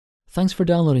Thanks for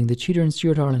downloading the Tudor and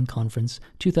Stuart Ireland Conference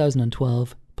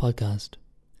 2012 podcast.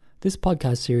 This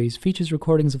podcast series features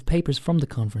recordings of papers from the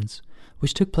conference,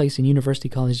 which took place in University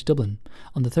College Dublin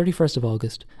on the 31st of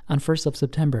August and 1st of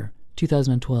September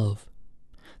 2012.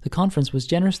 The conference was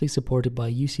generously supported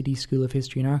by UCD School of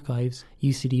History and Archives,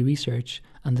 UCD Research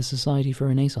and the Society for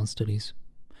Renaissance Studies.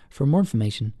 For more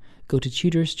information, go to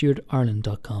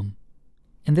tudorstuartireland.com.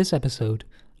 In this episode,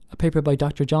 a paper by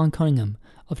Dr. John Cunningham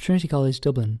of Trinity College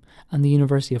Dublin and the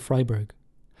University of Freiburg.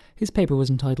 His paper was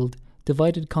entitled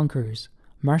Divided Conquerors,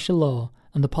 Martial Law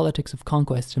and the Politics of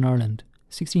Conquest in Ireland,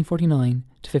 1649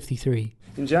 to 53.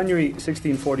 In January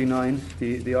 1649,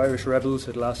 the Irish rebels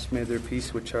had last made their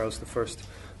peace with Charles I,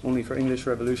 only for English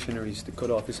revolutionaries to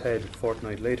cut off his head a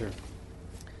fortnight later.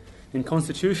 In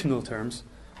constitutional terms,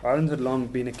 Ireland had long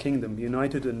been a kingdom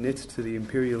united and knit to the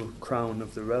imperial crown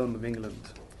of the realm of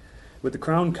England. With the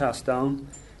crown cast down,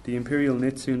 the imperial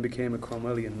knit soon became a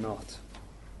Cromwellian knot.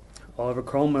 Oliver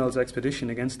Cromwell's expedition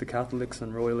against the Catholics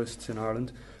and Royalists in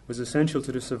Ireland was essential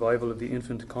to the survival of the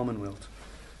infant Commonwealth.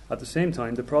 At the same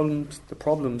time, the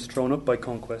problems thrown up by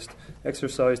conquest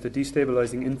exercised a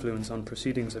destabilising influence on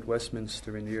proceedings at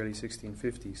Westminster in the early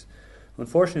 1650s.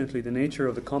 Unfortunately, the nature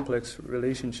of the complex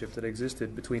relationship that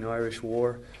existed between Irish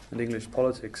war and English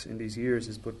politics in these years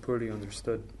is but poorly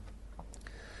understood.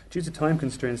 Due to time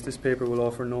constraints, this paper will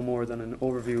offer no more than an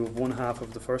overview of one half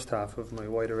of the first half of my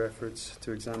wider efforts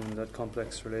to examine that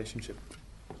complex relationship.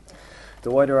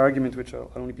 The wider argument which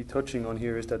I'll only be touching on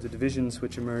here is that the divisions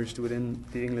which emerged within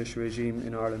the English regime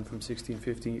in Ireland from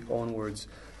 1650 onwards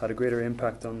had a greater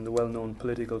impact on the well-known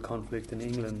political conflict in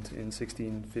England in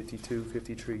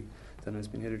 1652-53 than has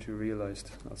been hitherto realised.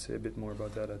 I'll say a bit more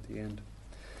about that at the end.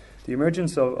 The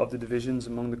emergence of the divisions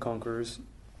among the conquerors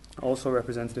also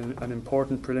represented an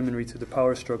important preliminary to the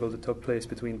power struggle that took place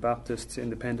between Baptists,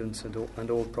 Independents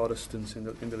and Old Protestants in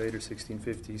the later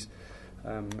 1650s,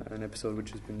 an episode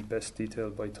which has been best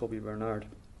detailed by Toby Bernard.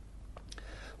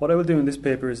 What I will do in this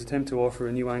paper is attempt to offer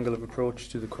a new angle of approach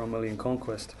to the Cromwellian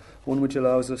conquest, one which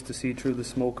allows us to see through the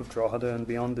smoke of Drogheda and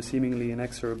beyond the seemingly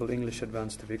inexorable English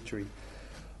advance to victory.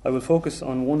 I will focus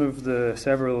on one of the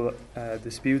several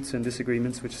disputes and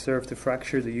disagreements which serve to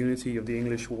fracture the unity of the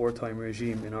English wartime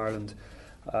regime in Ireland,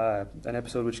 an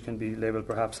episode which can be labelled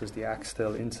perhaps as the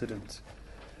Axtell Incident.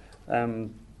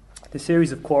 The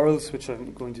series of quarrels, which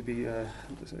I'm going to be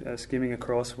skimming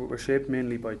across, were shaped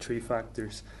mainly by three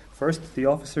factors. First, the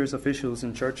officers, officials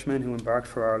and churchmen who embarked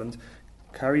for Ireland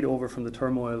carried over from the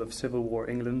turmoil of Civil War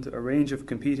England a range of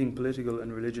competing political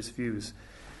and religious views.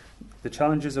 The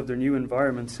challenges of their new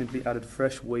environment simply added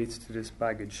fresh weight to this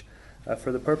baggage.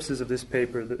 For the purposes of this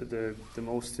paper, the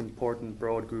most important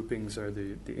broad groupings are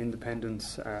the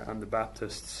Independents and the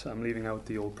Baptists. I'm leaving out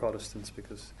the Old Protestants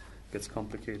because it gets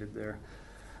complicated there.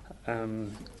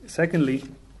 Secondly,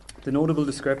 the notable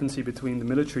discrepancy between the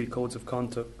military codes of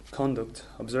conduct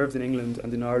observed in England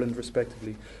and in Ireland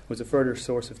respectively was a further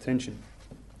source of tension.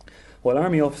 While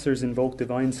army officers invoked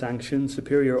divine sanction,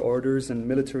 superior orders and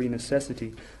military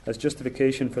necessity as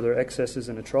justification for their excesses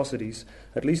and atrocities,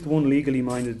 at least one legally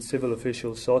minded civil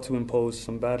official sought to impose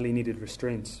some badly needed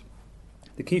restraints.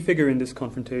 The key figure in this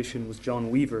confrontation was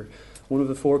John Weaver, one of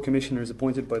the four commissioners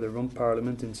appointed by the Rump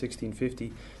Parliament in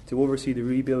 1650 to oversee the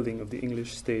rebuilding of the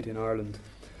English state in Ireland.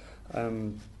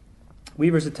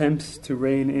 Weaver's attempts to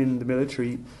rein in the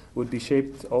military would be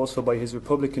shaped also by his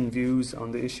republican views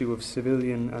on the issue of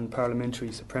civilian and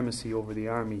parliamentary supremacy over the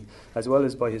army, as well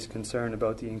as by his concern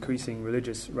about the increasing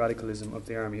religious radicalism of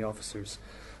the army officers.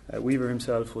 Weaver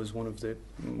himself was one of the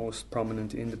most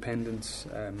prominent independents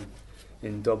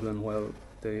in Dublin, while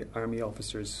the army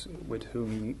officers with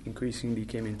whom he increasingly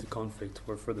came into conflict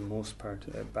were for the most part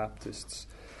Baptists.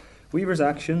 Weaver's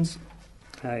actions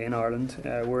in Ireland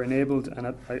were enabled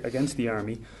and against the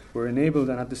army were enabled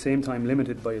and at the same time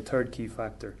limited by a third key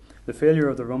factor: the failure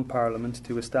of the Rump Parliament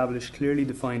to establish clearly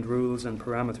defined rules and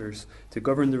parameters to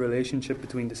govern the relationship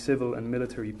between the civil and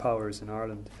military powers in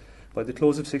Ireland. By the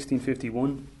close of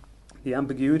 1651, the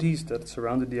ambiguities that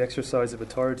surrounded the exercise of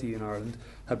authority in Ireland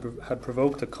had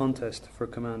provoked a contest for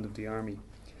command of the army.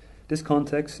 This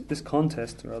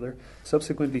contest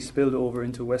subsequently spilled over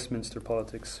into Westminster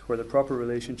politics, where the proper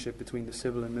relationship between the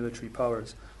civil and military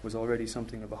powers was already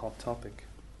something of a hot topic.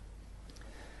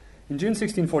 In June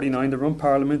 1649, the Rump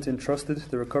Parliament entrusted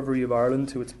the recovery of Ireland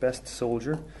to its best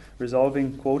soldier,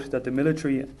 resolving, quote, that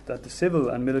the civil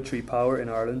and military power in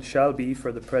Ireland shall be,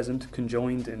 for the present,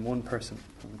 conjoined in one person,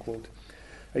 unquote.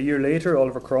 A year later,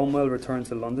 Oliver Cromwell returned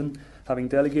to London, having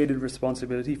delegated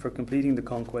responsibility for completing the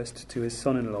conquest to his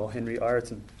son-in-law, Henry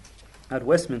Ireton. At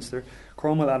Westminster,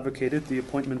 Cromwell advocated the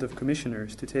appointment of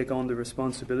commissioners to take on the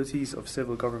responsibilities of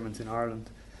civil government in Ireland.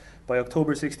 By October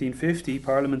 1650,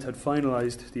 Parliament had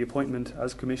finalised the appointment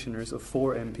as commissioners of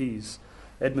 4 MPs: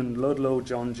 Edmund Ludlow,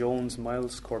 John Jones,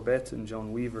 Miles Corbett and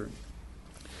John Weaver.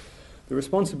 The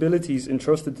responsibilities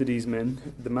entrusted to these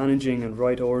men, the managing and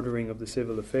right ordering of the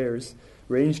civil affairs,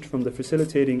 ranged from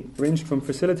facilitating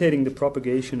the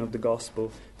propagation of the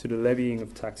gospel to the levying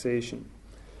of taxation.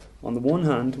 On the one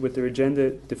hand, with their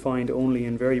agenda defined only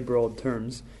in very broad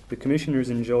terms, the commissioners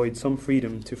enjoyed some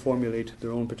freedom to formulate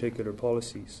their own particular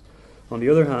policies. On the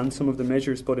other hand, some of the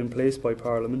measures put in place by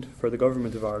Parliament for the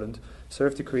government of Ireland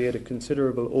served to create a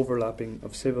considerable overlapping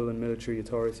of civil and military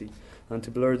authority and to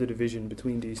blur the division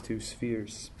between these two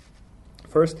spheres.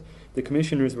 First, the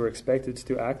commissioners were expected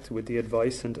to act with the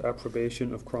advice and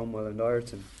approbation of Cromwell and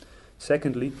Ireton.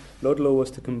 Secondly, Ludlow was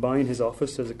to combine his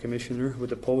office as a commissioner with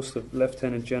the post of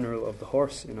Lieutenant General of the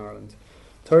Horse in Ireland.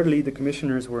 Thirdly, the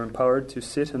commissioners were empowered to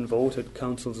sit and vote at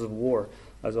councils of war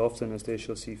as often as they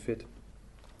shall see fit.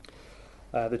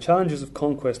 The challenges of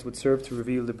conquest would serve to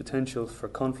reveal the potential for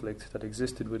conflict that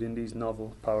existed within these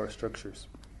novel power structures.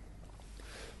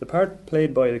 The part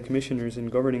played by the commissioners in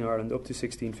governing Ireland up to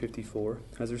 1654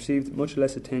 has received much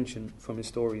less attention from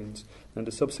historians than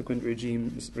the subsequent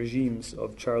regimes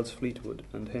of Charles Fleetwood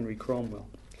and Henry Cromwell.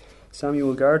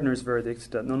 Samuel Gardner's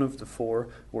verdict that none of the 4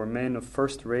 were men of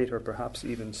first-rate or perhaps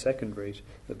even second-rate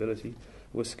ability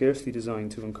was scarcely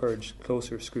designed to encourage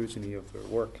closer scrutiny of their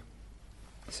work.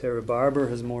 Sarah Barber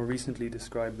has more recently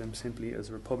described them simply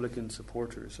as Republican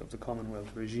supporters of the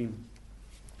Commonwealth regime.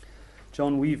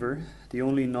 John Weaver, the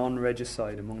only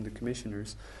non-regicide among the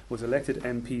commissioners, was elected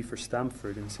MP for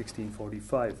Stamford in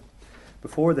 1645.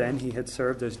 Before then, he had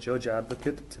served as judge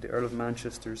advocate to the Earl of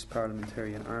Manchester's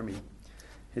parliamentarian army.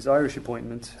 His Irish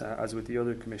appointment, as with the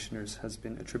other commissioners, has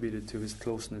been attributed to his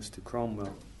closeness to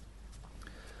Cromwell.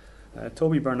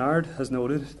 Toby Bernard has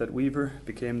noted that Weaver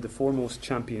became the foremost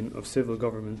champion of civil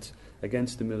government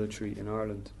against the military in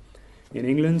Ireland. In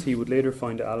England, he would later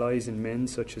find allies in men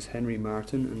such as Henry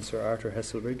Marten and Sir Arthur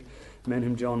Hesselrig, men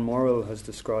whom John Morrell has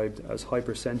described as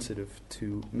hypersensitive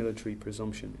to military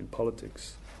presumption in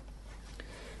politics.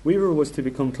 Weaver was to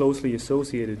become closely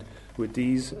associated with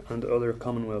these and other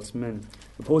Commonwealth's men,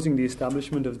 opposing the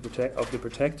establishment of the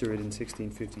Protectorate in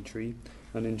 1653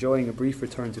 and enjoying a brief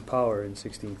return to power in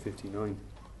 1659.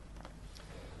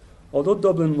 Although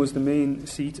Dublin was the main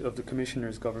seat of the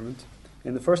Commissioners' government,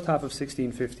 in the first half of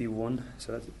 1651,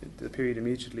 so that's the period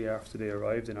immediately after they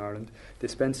arrived in Ireland, they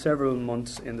spent several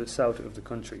months in the south of the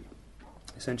country,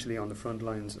 essentially on the front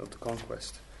lines of the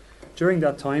conquest. During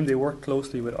that time, they worked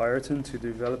closely with Ireton to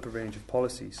develop a range of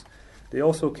policies. They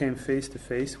also came face to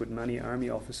face with many army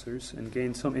officers and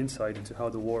gained some insight into how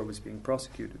the war was being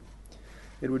prosecuted.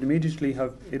 It would immediately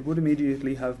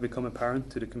have become apparent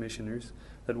to the commissioners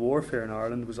that warfare in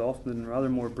Ireland was often rather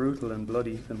more brutal and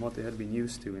bloody than what they had been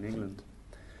used to in England.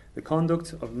 The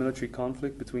conduct of military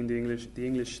conflict between the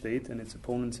English state and its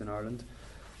opponents in Ireland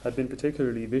had been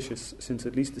particularly vicious since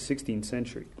at least the 16th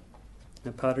century,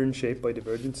 a pattern shaped by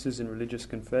divergences in religious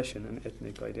confession and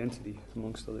ethnic identity,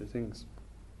 amongst other things.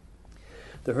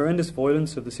 The horrendous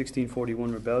violence of the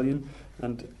 1641 rebellion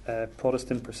and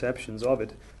Protestant perceptions of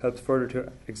it helped further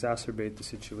to exacerbate the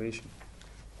situation.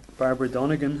 Barbara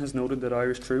Donegan has noted that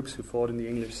Irish troops who fought in the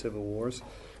English civil wars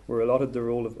were allotted the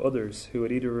role of others who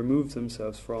had either removed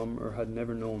themselves from or had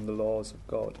never known the laws of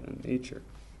God and nature.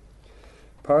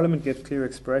 Parliament gave clear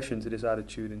expression to this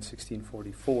attitude in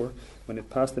 1644 when it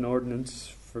passed an ordinance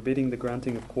forbidding the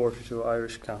granting of quarter to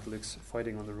Irish Catholics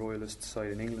fighting on the Royalist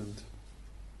side in England.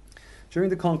 During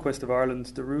the conquest of Ireland,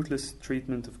 the ruthless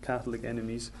treatment of Catholic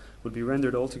enemies would be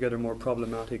rendered altogether more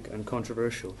problematic and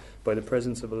controversial by the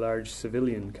presence of a large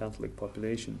civilian Catholic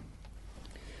population.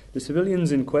 The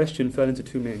civilians in question fell into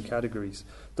 2 main categories: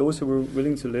 those who were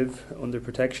willing to live under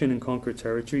protection in conquered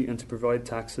territory and to provide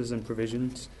taxes and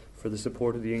provisions for the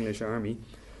support of the English army,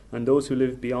 and those who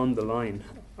lived beyond the line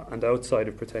and outside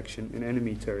of protection in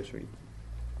enemy territory.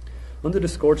 Under the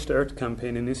Scorched Earth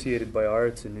campaign initiated by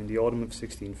Ireton in the autumn of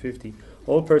 1650,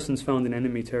 all persons found in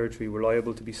enemy territory were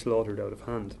liable to be slaughtered out of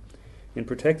hand. In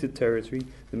protected territory,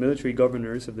 the military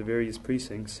governors of the various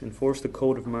precincts enforced a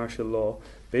code of martial law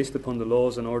based upon the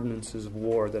laws and ordinances of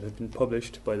war that had been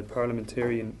published by the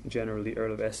Parliamentarian General, the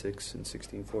Earl of Essex, in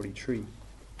 1643.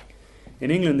 In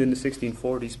England in the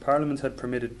 1640s, Parliament had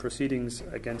permitted proceedings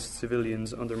against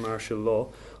civilians under martial law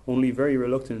only very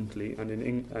reluctantly and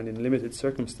in limited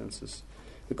circumstances.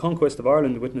 The conquest of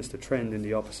Ireland witnessed a trend in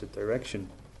the opposite direction.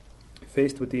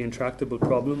 Faced with the intractable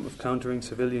problem of countering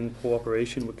civilian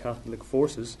cooperation with Catholic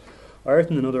forces,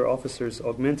 Ireton and other officers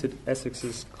augmented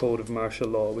Essex's code of martial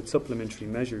law with supplementary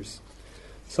measures.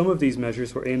 Some of these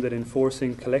measures were aimed at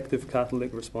enforcing collective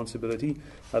Catholic responsibility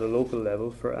at a local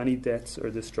level for any deaths or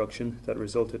destruction that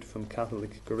resulted from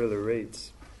Catholic guerrilla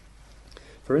raids.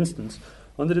 For instance,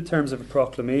 under the terms of a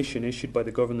proclamation issued by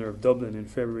the Governor of Dublin in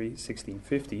February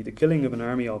 1650, the killing of an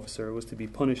army officer was to be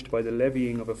punished by the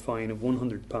levying of a fine of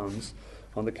 £100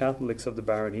 on the Catholics of the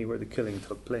barony where the killing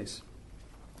took place.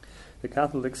 The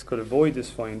Catholics could avoid this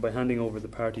fine by handing over the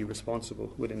party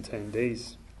responsible within 10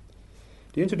 days.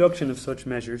 The introduction of such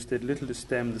measures did little to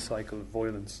stem the cycle of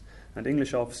violence, and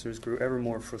English officers grew ever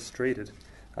more frustrated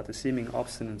at the seeming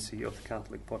obstinacy of the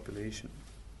Catholic population.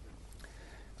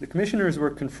 The commissioners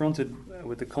were confronted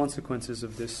with the consequences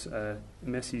of this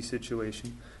messy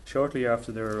situation shortly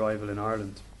after their arrival in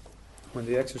Ireland, when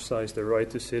they exercised their right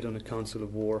to sit on a council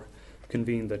of war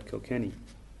convened at Kilkenny.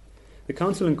 The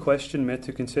council in question met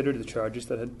to consider the charges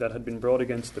that had been brought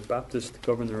against the Baptist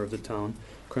governor of the town,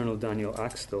 Colonel Daniel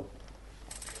Axtell.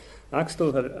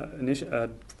 Axtell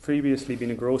had previously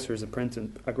been a grocer's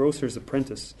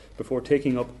apprentice before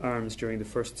taking up arms during the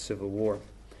First Civil War.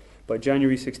 By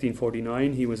January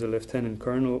 1649, he was a lieutenant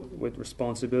colonel with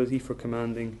responsibility for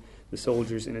commanding the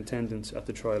soldiers in attendance at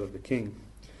the trial of the king.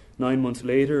 9 months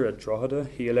later, at Drogheda,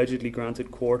 he allegedly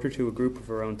granted quarter to a group of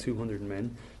around 200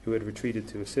 men who had retreated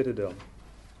to a citadel.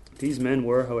 These men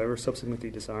were, however, subsequently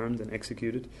disarmed and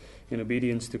executed in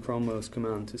obedience to Cromwell's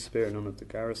command to spare none of the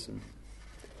garrison.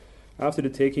 After the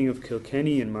taking of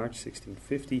Kilkenny in March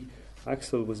 1650,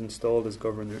 Axtell was installed as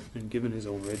governor and given his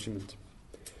own regiment.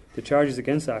 The charges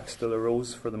against Axtell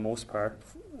arose for the most part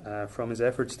from his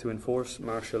efforts to enforce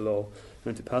martial law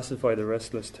and to pacify the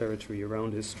restless territory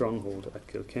around his stronghold at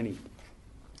Kilkenny.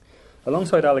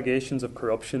 Alongside allegations of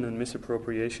corruption and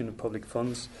misappropriation of public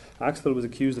funds, Axtell was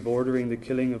accused of ordering the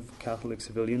killing of Catholic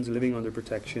civilians living under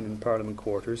protection in Parliament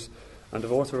quarters and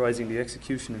of authorising the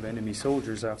execution of enemy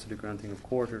soldiers after the granting of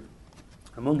quarter.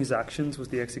 Among his actions was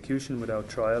the execution without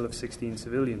trial of 16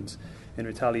 civilians in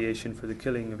retaliation for the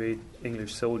killing of 8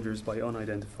 English soldiers by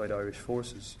unidentified Irish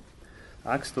forces.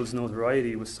 Axtell's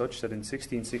notoriety was such that in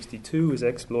 1662 his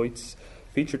exploits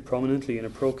featured prominently in a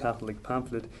pro-Catholic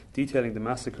pamphlet detailing the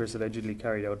massacres allegedly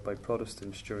carried out by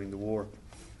Protestants during the war.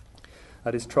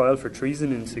 At his trial for treason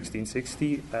in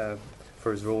 1660,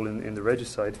 for his role in the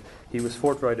regicide, he was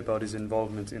forthright about his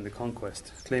involvement in the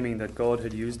conquest, claiming that God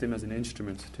had used him as an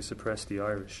instrument to suppress the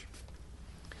Irish.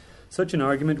 Such an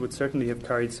argument would certainly have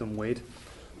carried some weight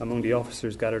among the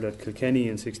officers gathered at Kilkenny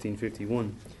in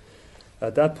 1651.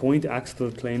 At that point,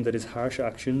 Axtell claimed that his harsh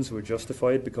actions were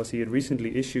justified because he had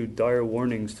recently issued dire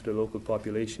warnings to the local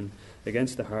population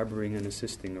against the harbouring and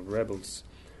assisting of rebels.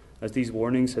 As these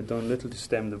warnings had done little to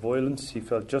stem the violence, he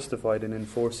felt justified in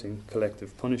enforcing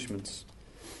collective punishments.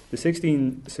 The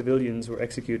 16 civilians were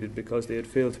executed because they had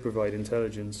failed to provide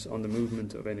intelligence on the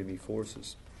movement of enemy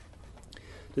forces.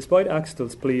 Despite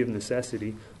Axtell's plea of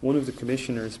necessity, one of the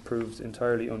commissioners proved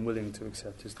entirely unwilling to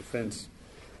accept his defence.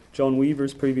 John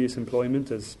Weaver's previous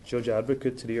employment as judge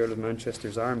advocate to the Earl of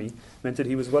Manchester's army meant that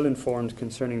he was well informed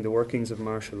concerning the workings of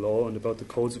martial law and about the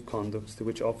codes of conduct to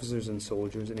which officers and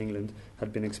soldiers in England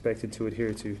had been expected to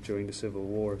adhere to during the civil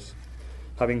wars.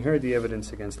 Having heard the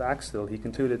evidence against Axtell, he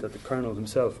concluded that the colonel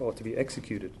himself ought to be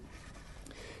executed.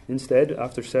 Instead,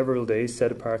 after several days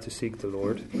set apart to seek the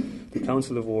Lord, the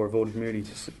Council of War voted merely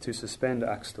to suspend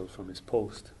Axtell from his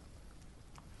post.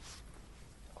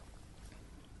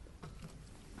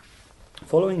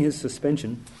 Following his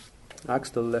suspension,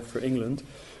 Axtell left for England,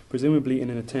 presumably in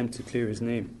an attempt to clear his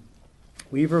name.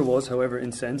 Weaver was, however,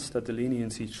 incensed at the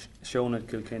leniency shown at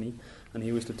Kilkenny, and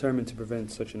he was determined to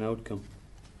prevent such an outcome.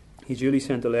 He duly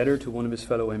sent a letter to one of his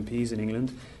fellow MPs in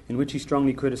England, in which he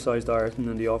strongly criticised Ireton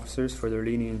and the officers for their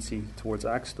leniency towards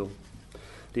Axtell.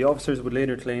 The officers would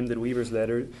later claim that Weaver's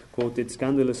letter, quote, did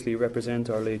scandalously represent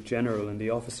our late general and the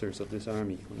officers of this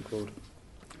army, unquote.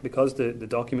 Because the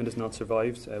document has not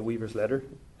survived, Weaver's letter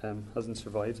hasn't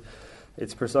survived,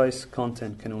 its precise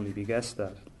content can only be guessed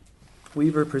at.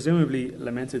 Weaver presumably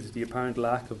lamented the apparent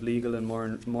lack of legal and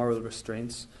moral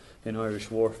restraints in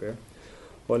Irish warfare,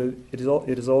 while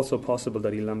it is also possible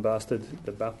that he lambasted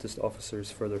the Baptist officers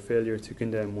for their failure to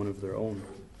condemn one of their own.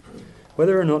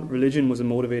 Whether or not religion was a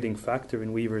motivating factor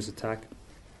in Weaver's attack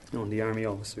on the army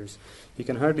officers, he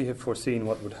can hardly have foreseen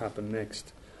what would happen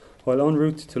next. While en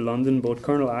route to London, both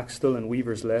Colonel Axtell and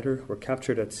Weaver's letter were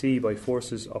captured at sea by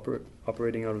forces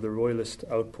operating out of the Royalist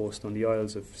outpost on the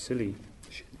Isles of Scilly.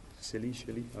 I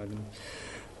don't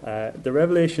know. The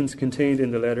revelations contained in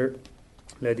the letter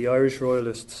led the Irish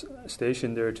Royalists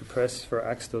stationed there to press for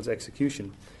Axtell's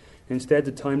execution. Instead,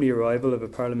 the timely arrival of a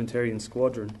parliamentarian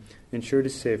squadron ensured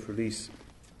his safe release.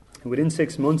 Within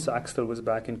 6 months, Axtell was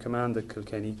back in command at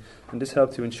Kilkenny, and this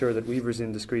helped to ensure that Weaver's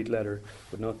indiscreet letter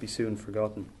would not be soon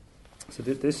forgotten. So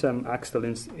this Axtell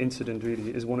incident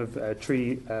really is one of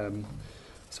three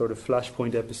sort of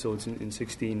flashpoint episodes in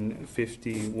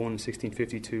 1651,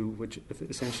 1652, which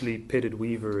essentially pitted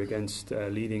Weaver against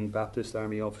leading Baptist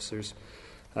army officers.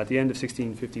 At the end of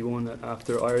 1651,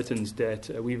 after Ireton's death,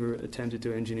 Weaver attempted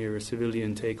to engineer a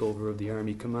civilian takeover of the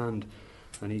army command,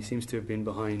 and he seems to have been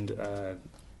behind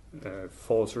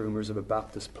false rumours of a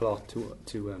Baptist plot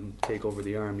to take over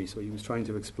the army. So he was trying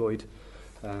to exploit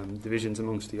divisions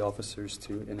amongst the officers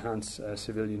to enhance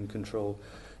civilian control.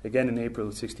 Again, in April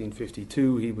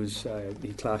 1652,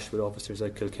 he clashed with officers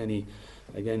at Kilkenny.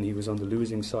 Again, he was on the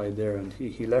losing side there, and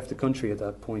he left the country at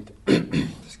that point.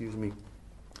 Excuse me.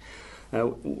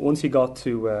 Once he got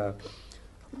to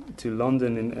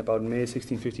London in about May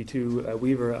 1652,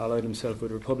 Weaver allied himself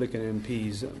with Republican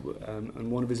MPs, and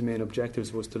one of his main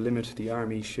objectives was to limit the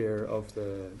army share of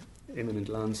the imminent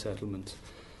land settlement.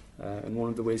 And one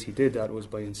of the ways he did that was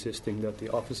by insisting that the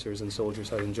officers and soldiers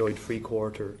had enjoyed free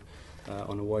quarter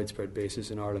on a widespread basis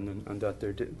in Ireland, and that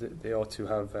they ought to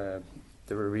have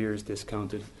their arrears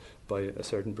discounted by a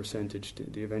certain percentage.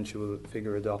 The eventual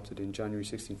figure adopted in January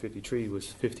 1653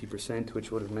 was 50%,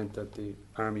 which would have meant that the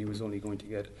army was only going to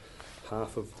get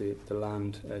half of the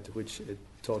land to which it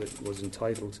thought it was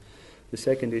entitled. The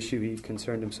second issue he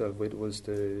concerned himself with was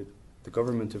the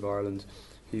government of Ireland.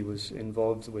 He was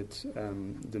involved with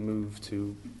the move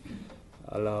to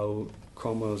allow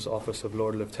Cromwell's office of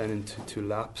Lord Lieutenant to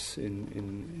lapse in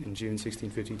June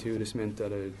 1652. This meant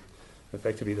that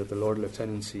effectively that the Lord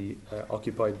Lieutenancy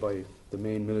occupied by the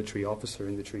main military officer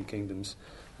in the three kingdoms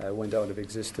went out of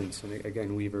existence. And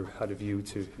again, Weaver had a view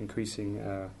to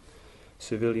increasing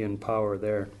civilian power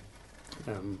there.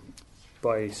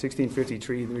 By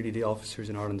 1653, really the officers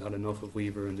in Ireland had enough of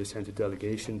Weaver, and they sent a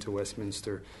delegation to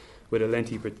Westminster with a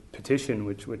lengthy petition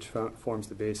which forms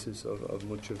the basis of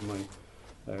much of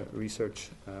my research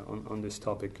on this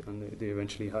topic, and they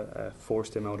eventually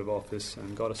forced him out of office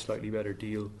and got a slightly better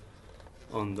deal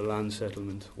on the land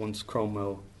settlement. Once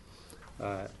Cromwell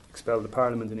expelled the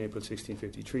Parliament in April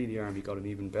 1653, the army got an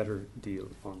even better deal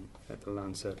on the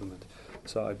land settlement.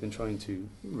 So I've been trying to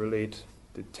relate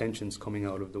the tensions coming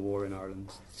out of the war in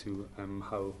Ireland to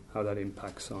how that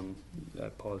impacts on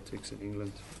politics in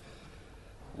England.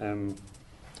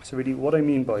 So really what I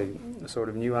mean by a sort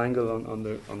of new angle on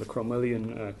the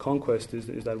Cromwellian conquest is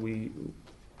that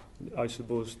I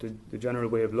suppose the general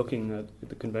way of looking at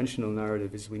the conventional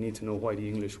narrative is we need to know why the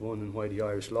English won and why the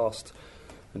Irish lost.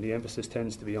 And the emphasis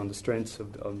tends to be on the strengths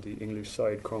of the English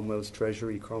side, Cromwell's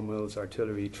treasury, Cromwell's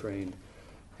artillery train,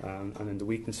 and then the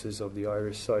weaknesses of the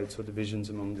Irish side, so divisions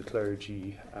among the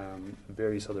clergy,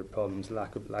 various other problems,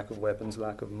 lack of weapons,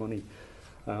 lack of money.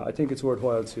 I think it's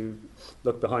worthwhile to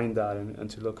look behind that and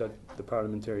to look at the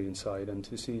parliamentarian side and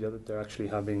to see that they're actually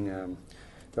having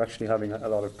a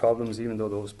lot of problems, even though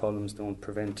those problems don't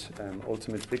prevent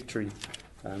ultimate victory.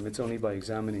 It's only by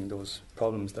examining those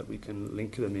problems that we can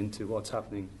link them into what's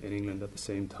happening in England at the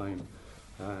same time,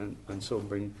 and so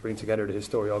bring together the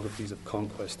historiographies of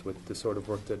conquest with the sort of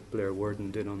work that Blair Worden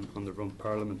did on the Rump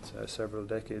Parliament several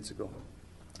decades ago.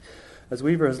 As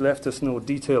Weaver has left us no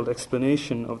detailed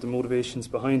explanation of the motivations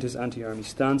behind his anti-army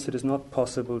stance, it is not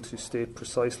possible to state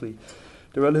precisely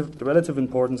the relative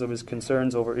importance of his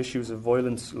concerns over issues of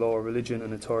violence, law, religion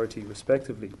and authority,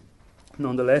 respectively.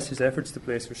 Nonetheless, his efforts to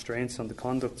place restraints on the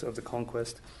conduct of the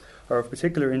conquest are of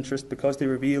particular interest because they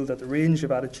reveal that the range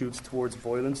of attitudes towards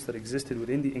violence that existed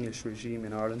within the English regime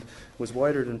in Ireland was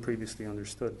wider than previously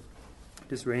understood.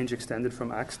 This range extended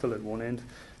from Axtell at one end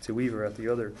to Weaver at the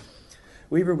other.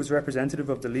 Weaver was representative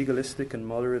of the legalistic and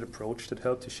moderate approach that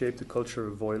helped to shape the culture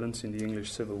of violence in the English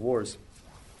civil wars,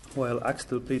 while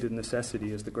Axtell pleaded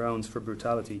necessity as the grounds for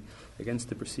brutality against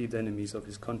the perceived enemies of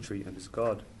his country and his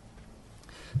God.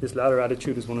 This latter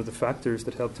attitude is one of the factors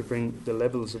that helped to bring the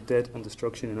levels of death and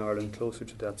destruction in Ireland closer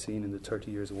to that seen in the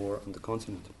 30 Years' War on the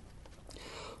continent.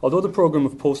 Although the programme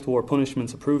of post-war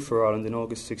punishments approved for Ireland in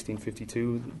August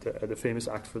 1652, the famous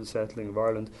Act for the Settling of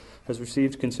Ireland, has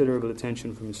received considerable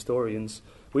attention from historians,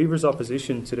 Weaver's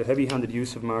opposition to the heavy-handed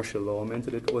use of martial law meant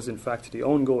that it was in fact the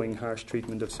ongoing harsh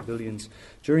treatment of civilians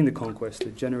during the conquest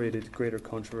that generated greater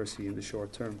controversy in the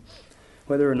short term.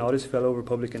 Whether or not his fellow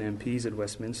Republican MPs at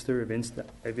Westminster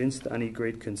evinced any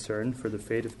great concern for the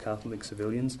fate of Catholic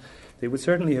civilians, they would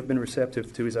certainly have been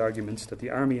receptive to his arguments that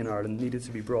the army in Ireland needed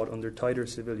to be brought under tighter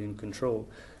civilian control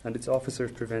and its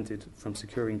officers prevented from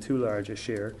securing too large a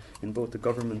share in both the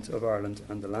government of Ireland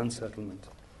and the land settlement.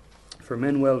 For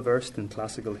men well versed in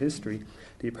classical history,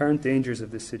 the apparent dangers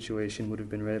of this situation would have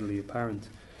been readily apparent.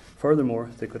 Furthermore,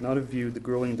 they could not have viewed the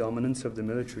growing dominance of the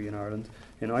military in Ireland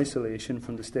in isolation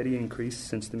from the steady increase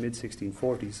since the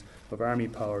mid-1640s of army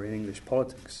power in English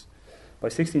politics. By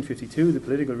 1652, the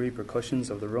political repercussions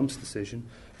of the Rumps decision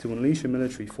to unleash a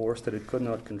military force that it could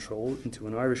not control into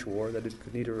an Irish war that it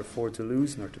could neither afford to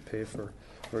lose nor to pay for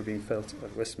were being felt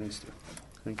at Westminster.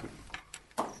 Thank you.